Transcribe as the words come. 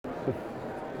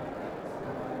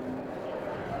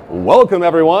Welcome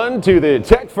everyone to the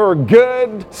Tech for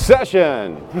Good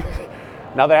session.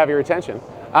 Now that I have your attention.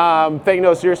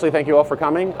 Seriously, thank you all for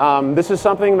coming. This is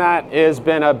something that has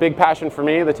been a big passion for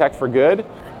me, the Tech for Good,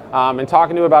 and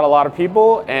talking to about a lot of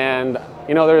people. And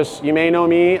you may know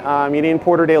me, Yadin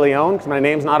Porter de Leon, because my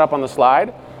name's not up on the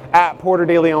slide, at Porter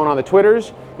de Leon on the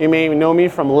Twitters. You may know me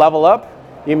from Level Up.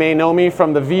 You may know me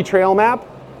from the V-Trail map.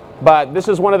 But this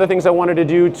is one of the things I wanted to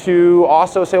do to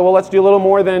also say, well, let's do a little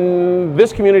more than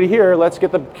this community here. Let's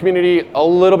get the community a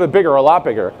little bit bigger, a lot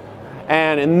bigger.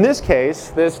 And in this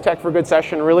case, this Tech for Good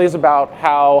session really is about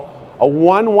how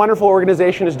one wonderful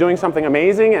organization is doing something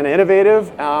amazing and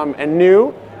innovative and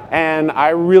new. And I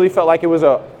really felt like it was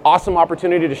an awesome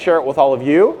opportunity to share it with all of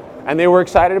you. And they were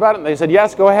excited about it. And they said,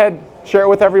 yes, go ahead, share it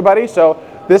with everybody. So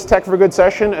this Tech for Good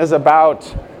session is about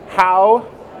how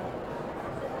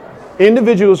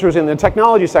individuals who are in the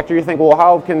technology sector, you think, well,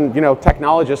 how can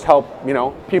technologists help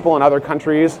people in other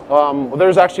countries?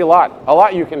 There's actually a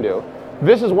lot you can do.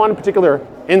 This is one particular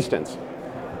instance.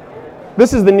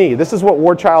 This is the need. This is what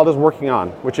War Child is working on,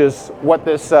 which is what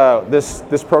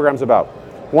this program's about.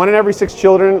 1 in every 6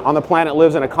 children on the planet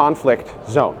lives in a conflict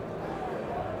zone.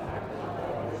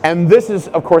 And this is,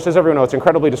 of course, as everyone knows,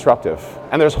 incredibly disruptive.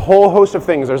 And there's a whole host of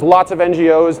things. There's lots of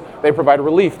NGOs. They provide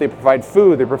relief. They provide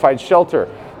food. They provide shelter.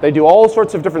 They do all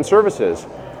sorts of different services.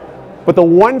 But the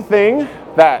one thing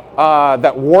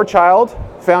that War Child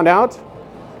found out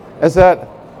is that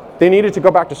they needed to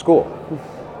go back to school.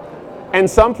 And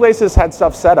some places had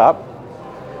stuff set up.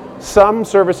 Some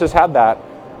services had that.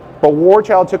 But War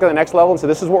Child took it to the next level and said,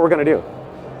 this is what we're going to do.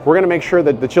 We're going to make sure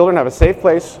that the children have a safe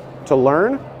place to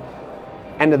learn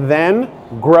and to then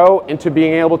grow into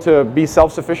being able to be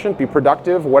self-sufficient, be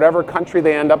productive, whatever country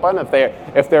they end up in.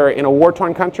 If they're in a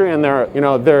war-torn country and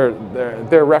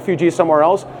they're refugees somewhere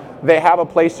else, they have a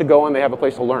place to go and they have a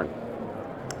place to learn.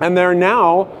 And they're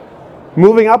now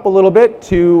moving up a little bit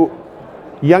to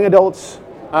young adults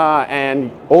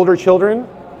and older children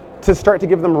to start to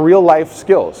give them real-life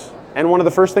skills. And one of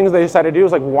the first things they decided to do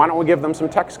is why don't we give them some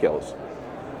tech skills?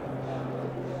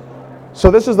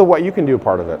 So this is the what you can do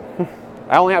part of it.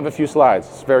 I only have a few slides.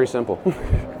 It's very simple.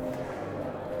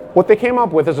 What they came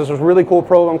up with is this really cool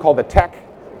program called the Tech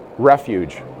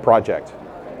Refuge Project.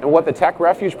 And what the Tech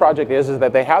Refuge Project is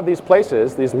that they have these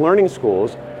places, these learning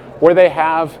schools, where they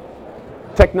have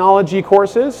technology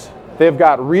courses. They've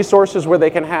got resources where they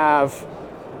can have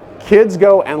kids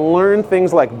go and learn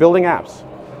things like building apps,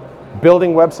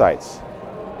 building websites.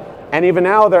 And even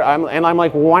now, I'm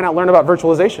like, well, why not learn about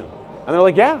virtualization? And they're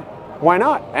like, yeah, why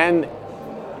not? And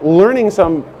learning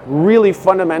some really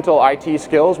fundamental IT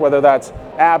skills, whether that's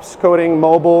apps, coding,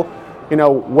 mobile,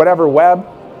 whatever, web,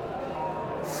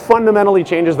 fundamentally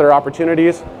changes their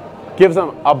opportunities, gives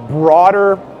them a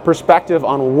broader perspective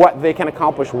on what they can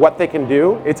accomplish, what they can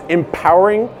do. It's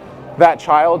empowering that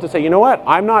child to say, you know what,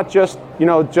 I'm not just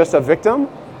a victim.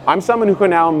 I'm someone who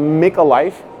can now make a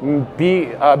life,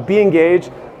 be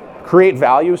engaged, create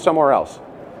value somewhere else.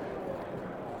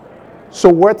 So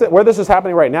where this is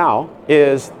happening right now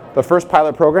is the first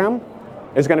pilot program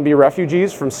is going to be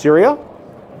refugees from Syria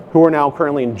who are now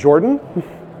currently in Jordan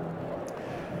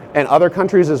and other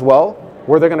countries as well,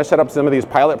 where they're going to set up some of these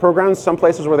pilot programs, some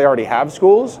places where they already have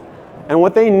schools. And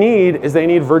what they need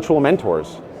virtual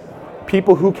mentors,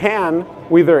 people who can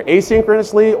either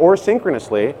asynchronously or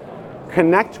synchronously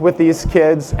connect with these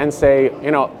kids and say,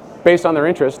 based on their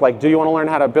interests, do you want to learn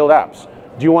how to build apps?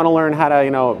 Do you want to learn how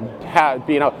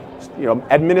to,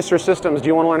 administer systems? Do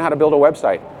you want to learn how to build a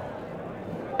website?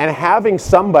 And having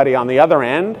somebody on the other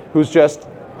end who's just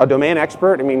a domain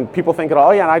expert. I mean, people think,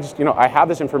 oh yeah, I have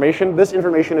this information. This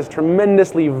information is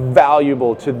tremendously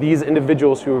valuable to these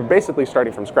individuals who are basically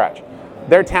starting from scratch.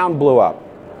 Their town blew up.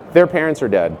 Their parents are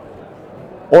dead.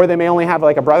 Or they may only have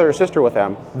a brother or sister with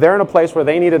them. They're in a place where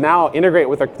they need to now integrate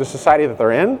with the society that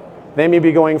they're in. They may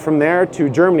be going from there to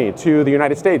Germany, to the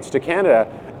United States, to Canada,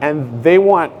 and they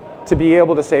want to be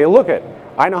able to say, look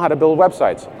I know how to build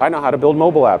websites. I know how to build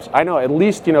mobile apps. I know at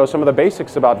least some of the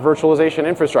basics about virtualization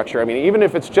infrastructure. I mean, even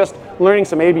if it's just learning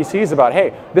some ABCs about,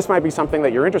 hey, this might be something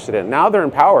that you're interested in. Now they're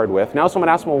empowered with. Now someone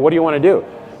asks them, well, what do you want to do?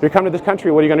 You come to this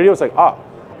country, what are you going to do? It's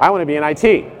I want to be in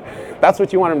IT. That's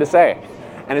what you want them to say.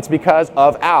 And it's because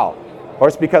of Al, or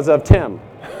it's because of Tim,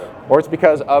 or it's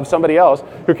because of somebody else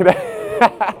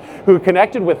who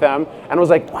connected with them and was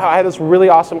like, wow, I had this really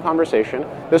awesome conversation.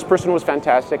 This person was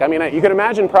fantastic. I mean, you can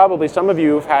imagine probably some of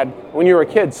you have had, when you were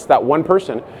kids, that one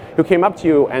person who came up to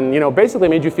you and basically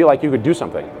made you feel like you could do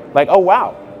something. Like, oh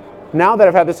wow, now that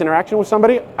I've had this interaction with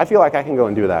somebody, I feel like I can go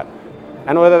and do that.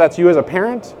 And whether that's you as a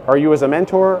parent, or you as a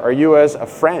mentor, or you as a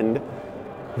friend,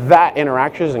 that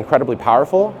interaction is incredibly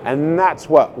powerful, and that's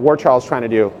what Warchild's trying to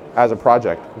do as a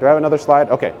project. Do I have another slide?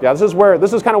 Okay, yeah, this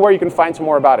is kind of where you can find some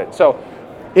more about it. So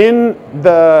in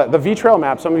the V-Trail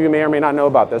map, some of you may or may not know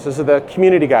about this. This is the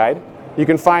community guide. You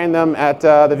can find them at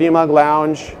the VMug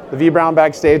Lounge, the V Brown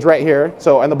Bag stage right here.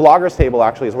 So, and the bloggers table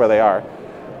actually is where they are.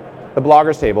 The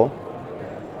bloggers table.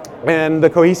 And the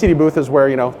Cohesity booth is where,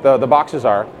 you know, the boxes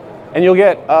are. And you'll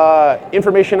get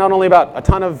information not only about a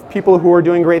ton of people who are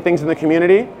doing great things in the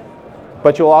community,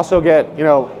 but you'll also get, you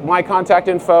know, my contact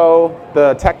info,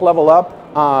 the Tech Level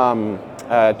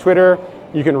Up, Twitter.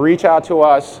 You can reach out to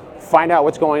us, find out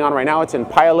what's going on right now. It's in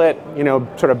pilot, you know,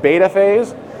 sort of beta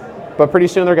phase. But pretty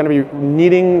soon they're going to be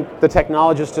needing the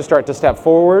technologists to start to step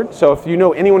forward. So if you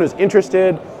know anyone who's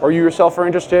interested, or you yourself are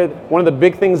interested, one of the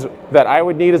big things that I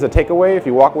would need as a takeaway, if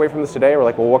you walk away from this today, or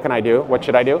like, well, what can I do? What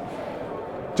should I do?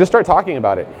 Just start talking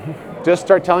about it. Just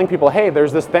start telling people, hey,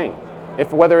 there's this thing.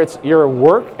 If whether it's your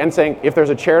work and saying, if there's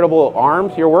a charitable arm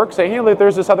to your work, say, hey,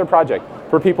 there's this other project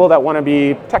for people that want to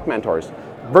be tech mentors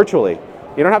virtually.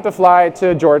 You don't have to fly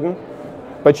to Jordan.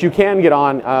 But you can get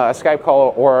on a Skype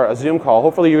call or a Zoom call.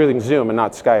 Hopefully you're using Zoom and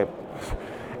not Skype.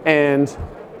 And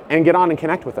get on and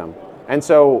connect with them. And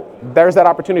so there's that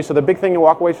opportunity. So the big thing to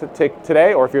walk away with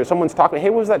today, or if someone's talking,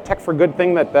 hey, what was that Tech for Good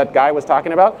thing that guy was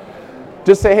talking about?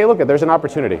 Just say, hey, look, there's an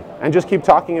opportunity. And just keep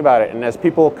talking about it. And as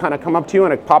people kind of come up to you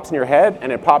and it pops in your head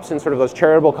and it pops in sort of those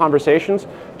charitable conversations,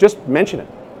 just mention it.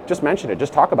 Just mention it,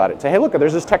 just talk about it. Say, hey, look,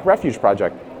 there's this Tech Refuge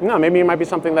project. No, maybe it might be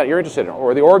something that you're interested in,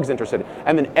 or the org's interested in.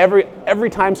 And then every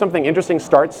time something interesting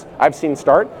starts, I've seen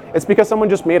start, it's because someone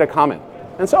just made a comment.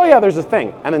 And so, oh yeah, there's a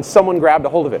thing. And then someone grabbed a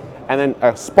hold of it. And then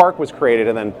a spark was created,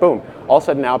 and then boom, all of a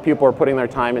sudden now people are putting their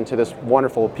time into this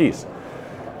wonderful piece.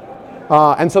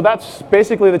 And so that's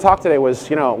basically the talk today was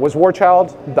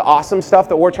Warchild, the awesome stuff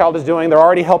that Warchild is doing. They're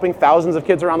already helping thousands of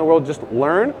kids around the world just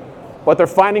learn. What they're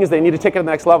finding is they need to take it to the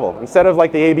next level. Instead of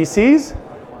like the ABCs,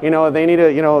 they need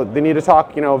to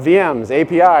talk, VMs,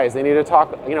 APIs. They need to talk,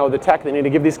 the tech. They need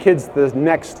to give these kids the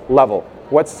next level.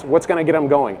 What's going to get them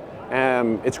going?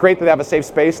 It's great that they have a safe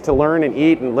space to learn and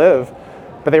eat and live,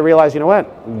 but they realize, we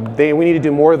need to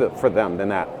do more for them than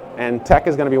that. And tech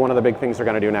is going to be one of the big things they're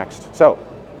going to do next. So,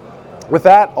 with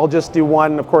that, I'll just do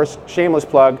one, of course, shameless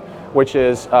plug, which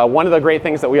is one of the great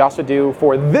things that we also do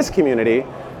for this community.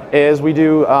 Is we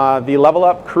do the Level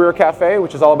Up Career Cafe,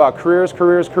 which is all about careers,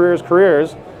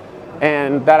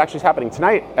 and that actually is happening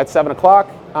tonight at 7 o'clock.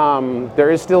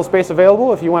 There is still space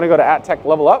available if you want to go to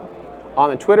 @TechLevelUp on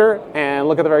the Twitter and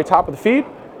look at the very top of the feed,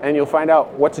 and you'll find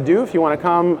out what to do if you want to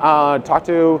come talk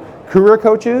to career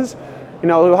coaches.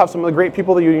 We'll have some of the great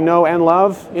people that you know and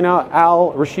love.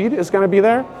 Al Rashid is going to be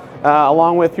there,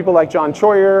 along with people like John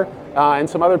Troyer and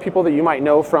some other people that you might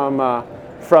know from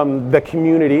the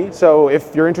community. So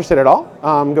if you're interested at all,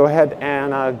 go ahead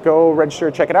and go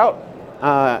register, check it out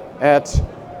at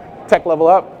Tech Level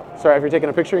Up. Sorry if you're taking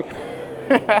a picture.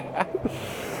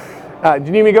 Do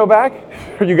you need me to go back?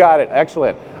 You got it,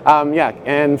 excellent. Yeah,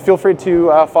 and feel free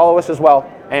to follow us as well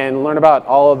and learn about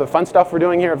all of the fun stuff we're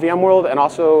doing here at VMworld and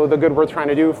also the good we're trying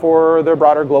to do for the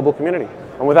broader global community.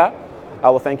 And with that, I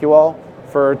will thank you all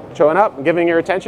for showing up and giving your attention.